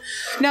moment.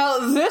 Now,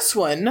 this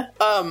one,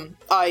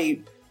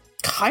 I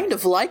kind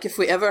of like if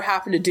we ever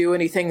happen to do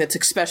anything that's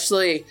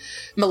especially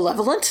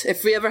malevolent,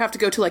 if we ever have to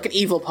go to, like, an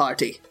evil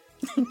party.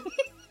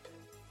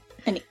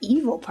 An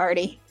evil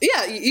party?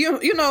 Yeah,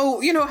 you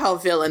know how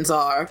villains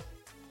are.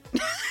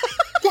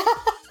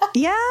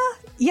 Yeah,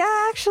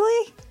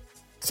 actually.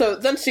 So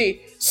then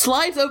she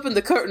slides open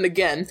the curtain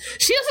again.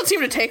 She doesn't seem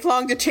to take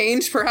long to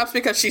change, perhaps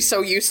because she's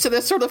so used to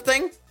this sort of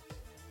thing.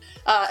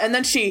 And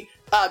then she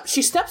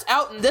steps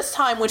out, and this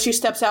time when she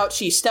steps out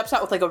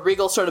with like a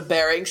regal sort of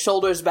bearing,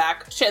 shoulders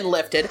back, chin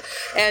lifted.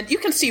 And you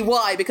can see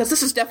why, because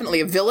this is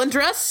definitely a villain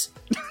dress.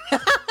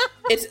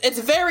 It's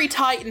very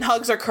tight and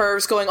hugs her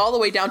curves, going all the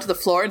way down to the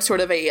floor in sort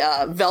of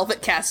a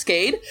velvet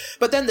cascade.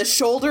 But then the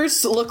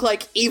shoulders look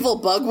like evil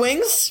bug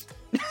wings.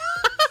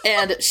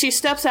 And she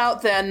steps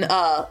out then,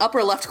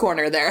 upper left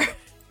corner there,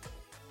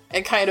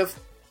 and kind of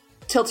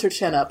tilts her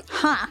chin up.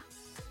 Huh.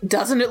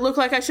 Doesn't it look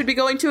like I should be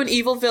going to an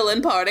evil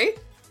villain party?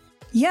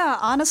 Yeah,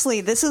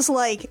 honestly, this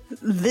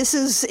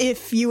is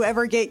if you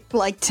ever get,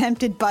 like,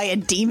 tempted by a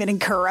demon and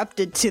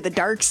corrupted to the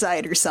dark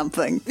side or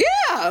something.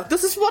 Yeah,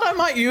 this is what I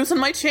might use in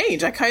my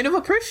change. I kind of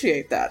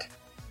appreciate that.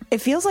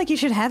 It feels like you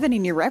should have it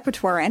in your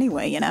repertoire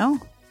anyway, you know?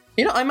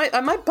 I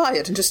might buy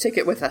it and just take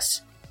it with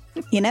us.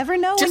 You never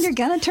know when you're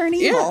gonna turn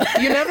evil. Yeah,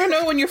 you never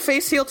know when your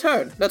face heel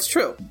turn. That's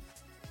true.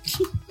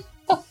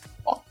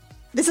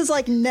 This is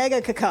like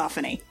nega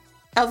cacophony.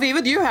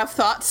 Alviva, do you have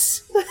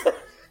thoughts?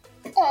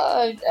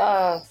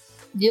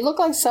 You look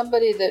like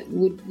somebody that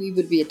we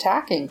would be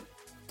attacking.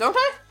 Don't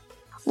I?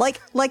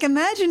 Like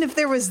imagine if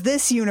there was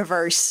this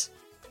universe,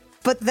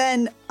 but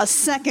then a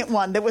second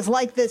one that was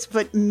like this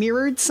but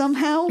mirrored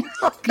somehow.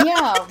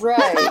 Yeah,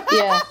 right.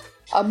 Yeah.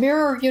 A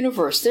mirror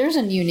universe. There's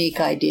a unique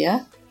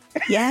idea.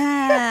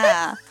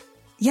 Yeah.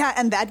 Yeah,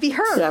 and that'd be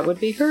her. That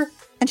would be her.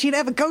 And she'd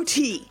have a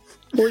goatee.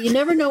 Well, you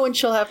never know when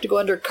she'll have to go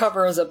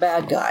undercover as a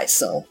bad guy,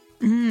 so.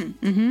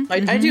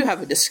 I do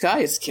have a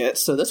disguise kit,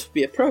 so this would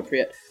be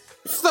appropriate.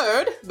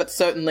 Third, but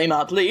certainly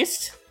not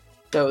least,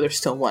 though there's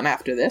still one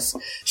after this,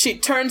 she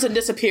turns and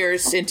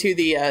disappears into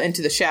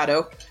the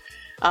shadow,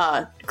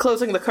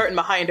 closing the curtain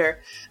behind her.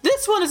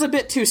 This one is a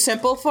bit too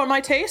simple for my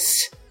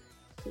taste,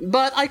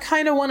 but I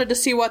kind of wanted to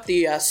see what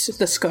the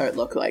skirt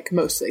looked like,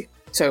 mostly.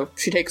 So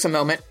she takes a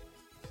moment,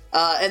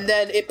 and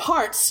then it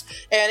parts,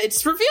 and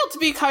it's revealed to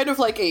be kind of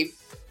like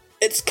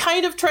it's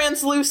kind of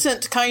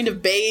translucent, kind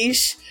of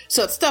beige,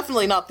 so it's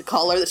definitely not the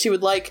color that she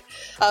would like,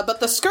 but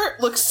the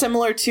skirt looks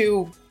similar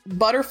to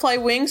butterfly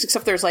wings,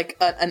 except there's like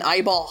an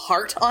eyeball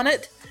heart on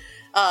it,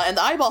 and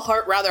the eyeball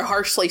heart rather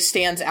harshly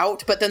stands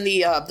out, but then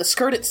the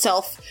skirt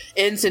itself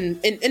ends in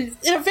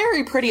a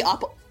very pretty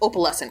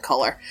opalescent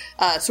color.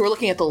 So we're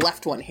looking at the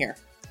left one here.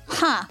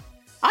 Huh.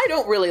 I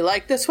don't really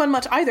like this one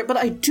much either, but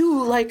I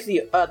do like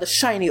the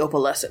shiny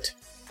opalescent.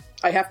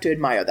 I have to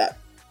admire that.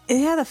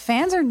 Yeah, the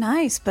fans are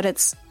nice, but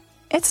it's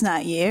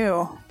not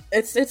you.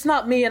 It's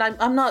not me, and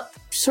I'm not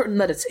certain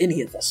that it's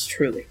any of us,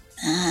 truly.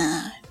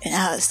 No,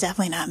 it's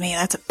definitely not me.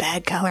 That's a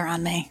bad color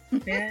on me.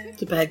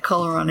 It's a bad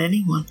color on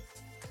anyone.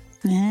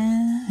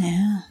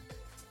 Yeah.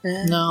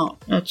 No,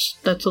 that's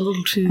a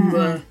little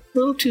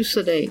too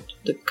sedate.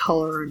 The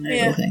color and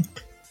everything.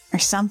 Or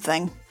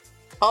something.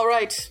 All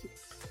right,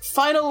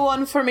 final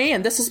one for me,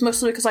 and this is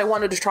mostly because I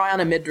wanted to try on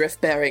a midriff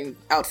bearing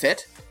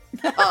outfit.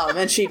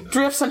 And she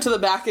drifts into the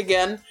back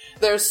again.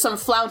 There's some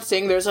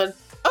flouncing. There's a,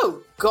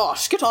 oh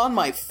gosh, get on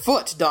my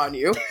foot, darn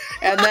you.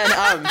 And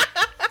then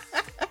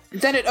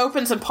then it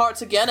opens and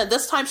parts again, and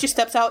this time she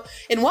steps out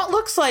in what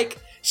looks like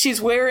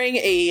she's wearing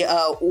a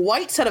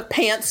white set of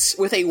pants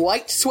with a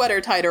white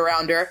sweater tied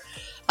around her.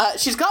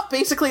 She's got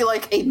basically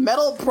like a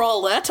metal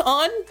bralette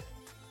on,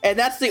 and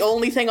that's the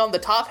only thing on the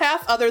top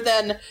half, other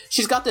than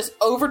she's got this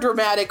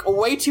overdramatic,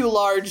 way too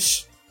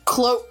large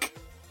cloak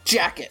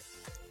jacket.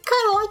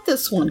 Kind of like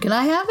this one. Can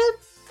I have it?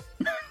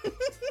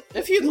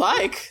 If you'd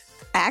like.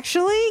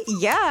 Actually,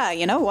 yeah,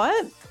 you know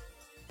what?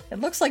 It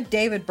looks like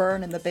David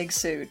Byrne in the big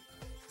suit.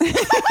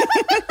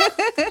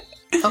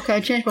 Okay, I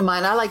changed my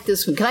mind. I like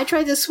this one. Can I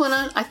try this one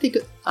on? I think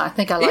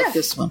I like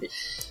this one.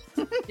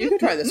 You can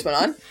try this one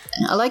on.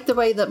 I like the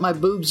way that my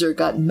boobs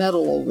got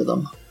metal over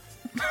them.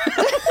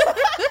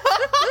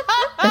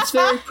 It's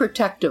very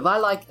protective. I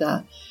like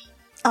that.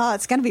 Oh,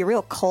 it's gonna be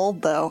real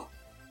cold, though.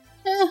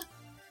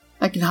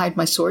 I can hide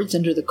my swords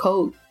under the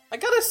coat. I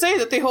gotta say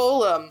that the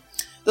whole,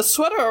 the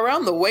sweater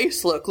around the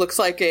waist looks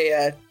like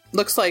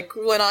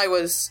when I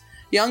was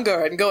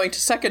younger and going to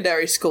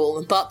secondary school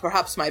and thought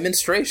perhaps my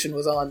menstruation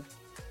was on.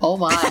 Oh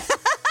my.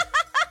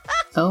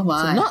 Oh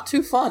my. So I'm not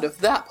too fond of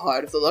that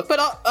part of the look, but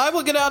I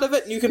will get out of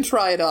it and you can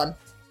try it on.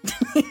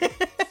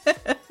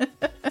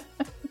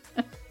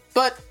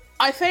 But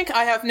I think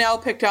I have now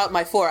picked out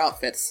my 4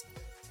 outfits.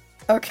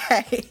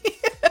 Okay.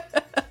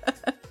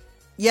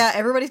 Yeah,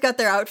 everybody's got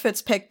their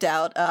outfits picked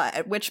out,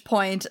 at which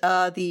point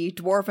the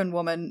dwarven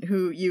woman,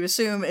 who you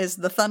assume is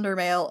the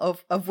Thundermail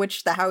of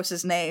which the house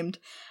is named,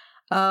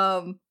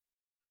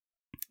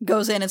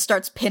 goes in and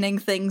starts pinning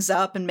things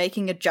up and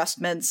making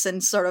adjustments,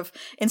 and sort of,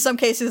 in some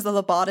cases,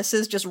 the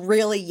bodices just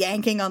really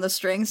yanking on the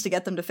strings to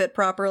get them to fit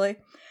properly.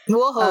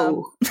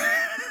 Whoa.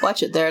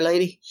 Watch it there,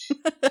 lady.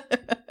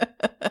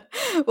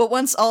 Well,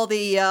 once all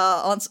the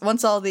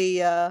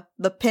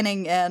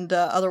pinning and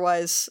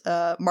otherwise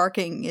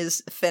marking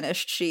is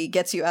finished, she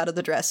gets you out of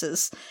the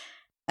dresses,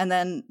 and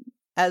then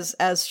as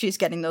she's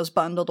getting those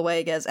bundled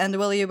away, goes, and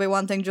will you be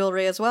wanting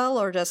jewelry as well,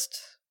 or just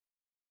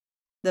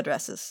the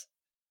dresses?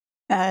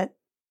 I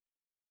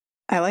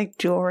like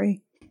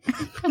jewelry.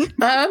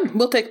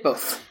 We'll take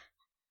both.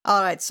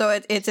 All right, so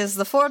it is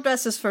the 4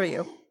 dresses for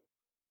you.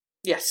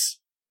 Yes.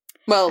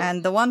 Well,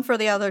 and the one for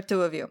the other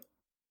 2 of you.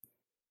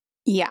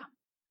 Yeah.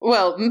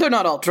 Well, they're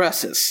not all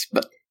dresses,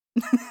 but...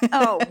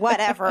 Oh,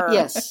 whatever.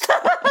 Yes.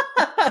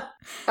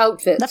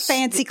 Outfits. The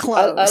fancy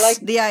clothes. I like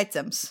the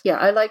items. Yeah,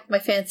 I like my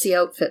fancy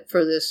outfit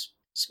for this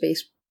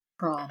space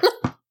prom.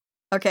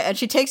 Okay, and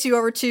she takes you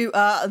over to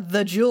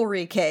the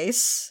jewelry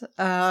case.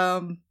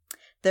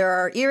 There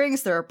are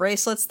earrings, there are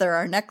bracelets, there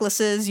are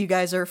necklaces. You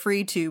guys are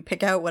free to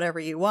pick out whatever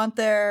you want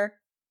there.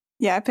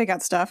 Yeah, I pick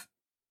out stuff.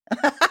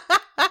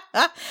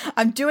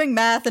 I'm doing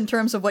math in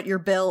terms of what your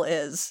bill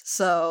is,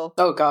 so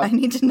oh god, I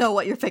need to know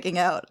what you're picking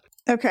out.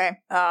 Okay.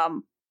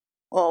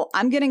 Well,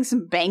 I'm getting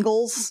some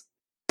bangles,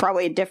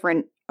 probably a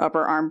different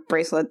upper arm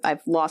bracelet.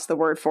 I've lost the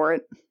word for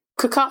it.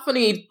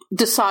 Cacophony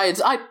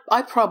decides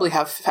I probably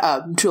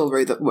have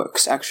jewelry that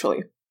works,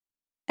 actually.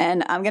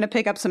 And I'm gonna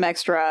pick up some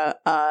extra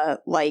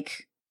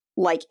like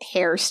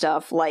hair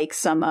stuff, like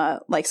some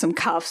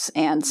cuffs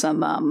and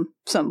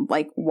some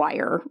like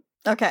wire.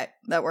 Okay,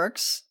 that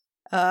works.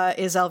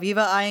 Is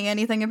Alviva eyeing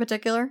anything in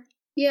particular?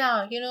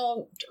 Yeah,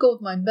 to go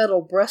with my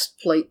metal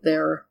breastplate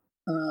there,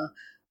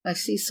 I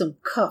see some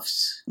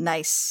cuffs.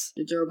 Nice.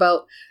 They're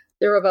about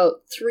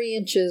 3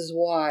 inches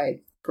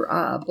wide for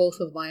both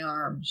of my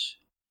arms,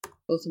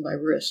 both of my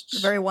wrists.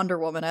 Very Wonder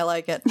Woman. I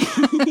like it.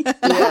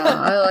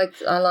 Yeah,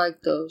 I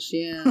like those.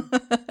 Yeah,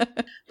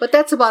 but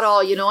that's about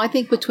all. I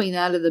think between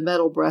that and the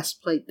metal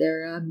breastplate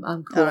there,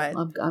 I'm cool. All right.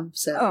 I'm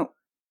set. Oh,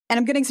 and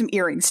I'm getting some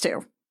earrings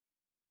too.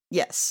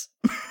 Yes.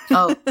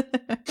 Oh,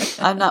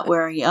 I'm not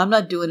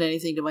doing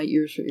anything to my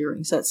ears for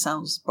earrings. That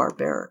sounds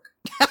barbaric.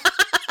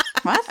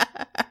 What?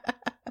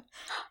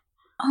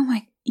 Oh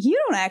my,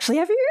 you don't actually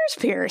have your ears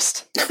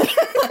pierced.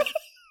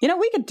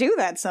 We could do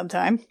that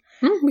sometime.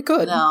 We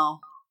could. No,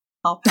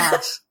 I'll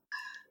pass.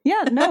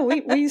 Yeah, no,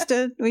 we used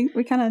to,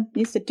 we kind of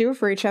used to do it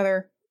for each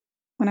other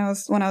when I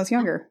was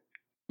younger.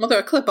 Well, there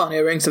are clip-on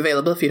earrings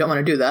available if you don't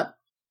want to do that.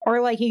 Or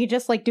you could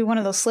just do one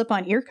of those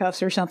slip-on ear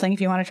cuffs or something if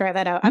you want to try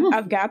that out.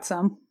 I've got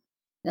some.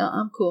 No,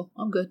 I'm cool.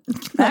 I'm good.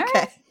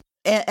 Okay.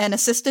 An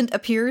assistant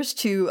appears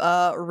to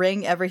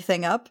ring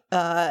everything up,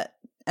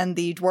 and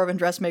the dwarven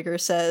dressmaker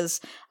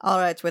says, all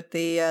right, with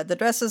the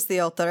dresses,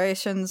 the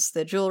alterations,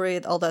 the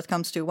jewelry, all that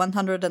comes to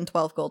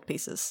 112 gold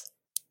pieces.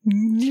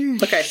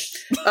 Okay.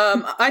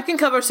 I can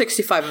cover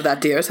 65 of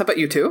that, dears. How about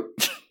you two?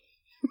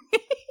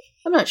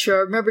 I'm not sure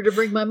I remember to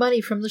bring my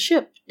money from the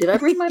ship. Did I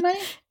bring my money?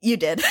 You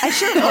did. I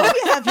sure hope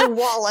you have your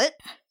wallet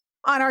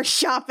on our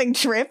shopping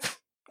trip.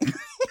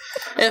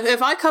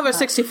 If I cover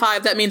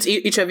 65, that means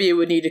each of you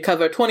would need to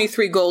cover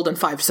 23 gold and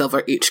 5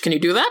 silver each. Can you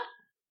do that?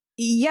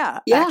 Yeah,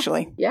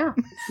 actually. Yeah.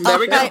 There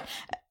we go.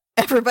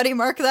 Everybody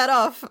mark that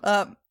off.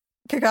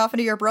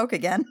 Cacophony, you're broke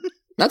again.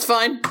 That's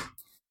fine.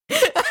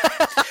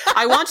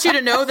 I want you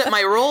to know that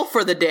my role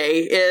for the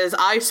day is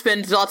I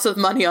spend lots of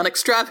money on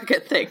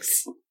extravagant things.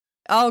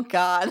 Oh,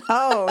 God.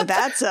 Oh,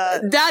 that's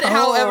a... That,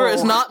 however,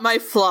 is not my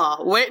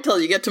flaw. Wait till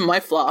you get to my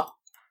flaw.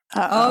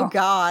 Oh,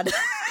 God.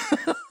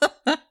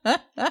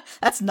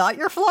 That's not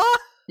your flaw?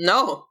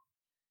 No.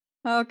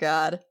 Oh,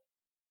 God.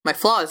 My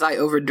flaw is I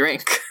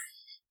overdrink.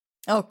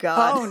 Oh,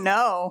 God. Oh,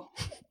 no.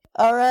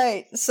 All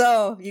right.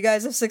 So, you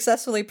guys have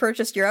successfully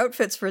purchased your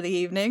outfits for the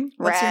evening.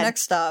 What's your Rad.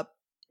 next stop?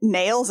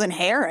 Nails and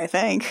hair, I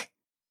think.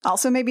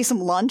 Also, maybe some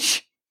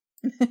lunch.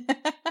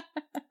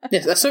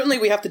 Yes, certainly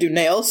we have to do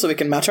nails so we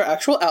can match our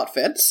actual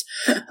outfits.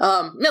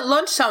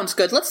 Lunch sounds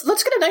good.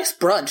 Let's get a nice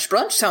brunch.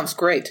 Brunch sounds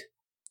great.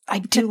 I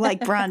do like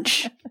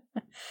brunch.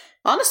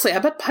 Honestly, I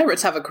bet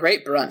pirates have a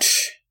great brunch.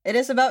 It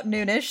is about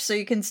noonish, so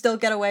you can still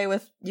get away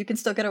with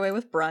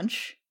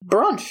brunch.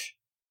 Brunch.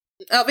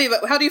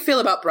 Alviva, how do you feel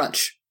about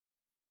brunch?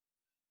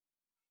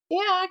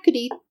 Yeah, I could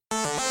eat.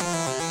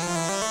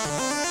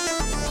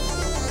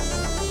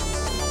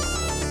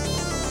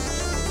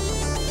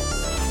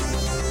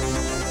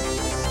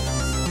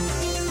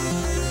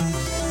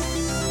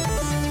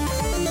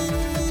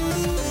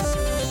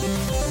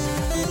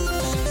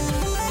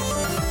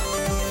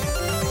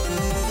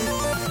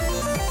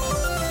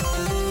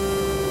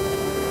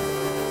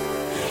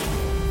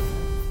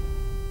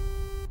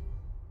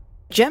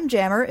 Gem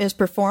Jammer is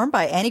performed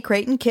by Annie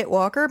Creighton, Kit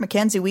Walker,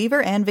 Mackenzie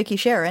Weaver, and Vicky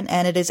Sharon,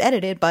 and it is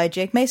edited by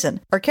Jake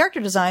Mason. Our character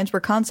designs were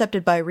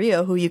concepted by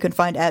Rio, who you can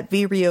find at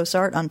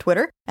vriosart on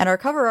Twitter, and our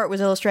cover art was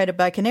illustrated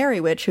by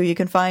Canary Witch, who you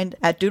can find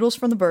at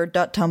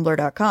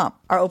doodlesfromthebird.tumblr.com.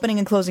 Our opening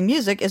and closing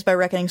music is by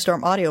Reckoning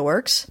Storm Audio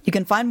Works. You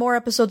can find more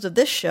episodes of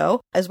this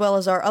show, as well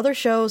as our other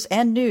shows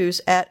and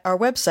news at our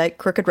website,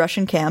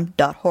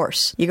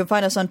 crookedrussiancam.horse. You can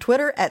find us on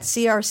Twitter at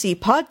CRC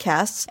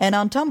Podcasts and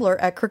on Tumblr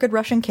at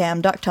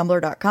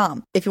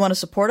crookedrussiancam.tumblr.com. If you want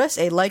to support us,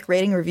 a like,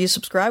 rating, review,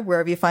 subscribe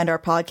wherever you find our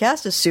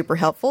podcast is super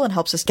helpful and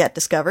helps us get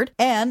discovered.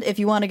 And if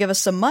you want to give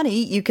us some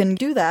money, you can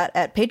do that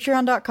at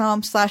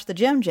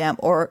patreon.com/thegemjam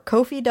or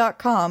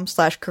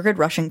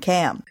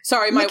ko-fi.com/crookedrussiancam.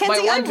 Sorry, my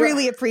Mackenzie, I one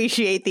really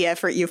appreciate the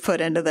effort you've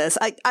put into this.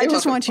 I just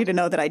welcome. want you to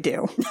know that I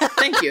do.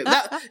 Thank you.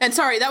 And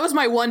sorry, that was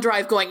my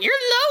OneDrive going, you're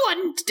low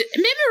on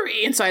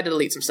memory, and so I had to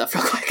delete some stuff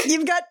real quick.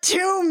 You've got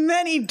too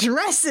many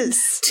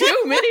dresses.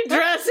 Too many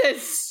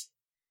dresses!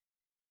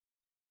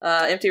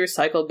 Empty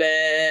recycle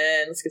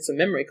bin. Let's get some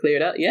memory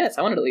cleared out. Yes,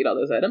 I want to delete all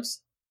those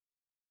items.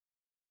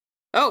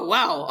 Oh,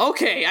 wow.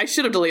 Okay, I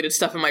should have deleted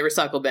stuff in my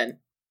recycle bin.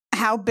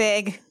 How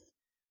big?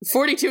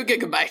 42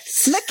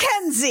 gigabytes.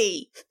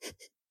 Mackenzie!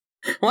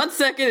 1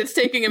 second, it's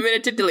taking a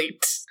minute to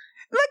delete.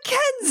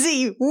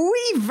 Mackenzie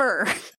Weaver!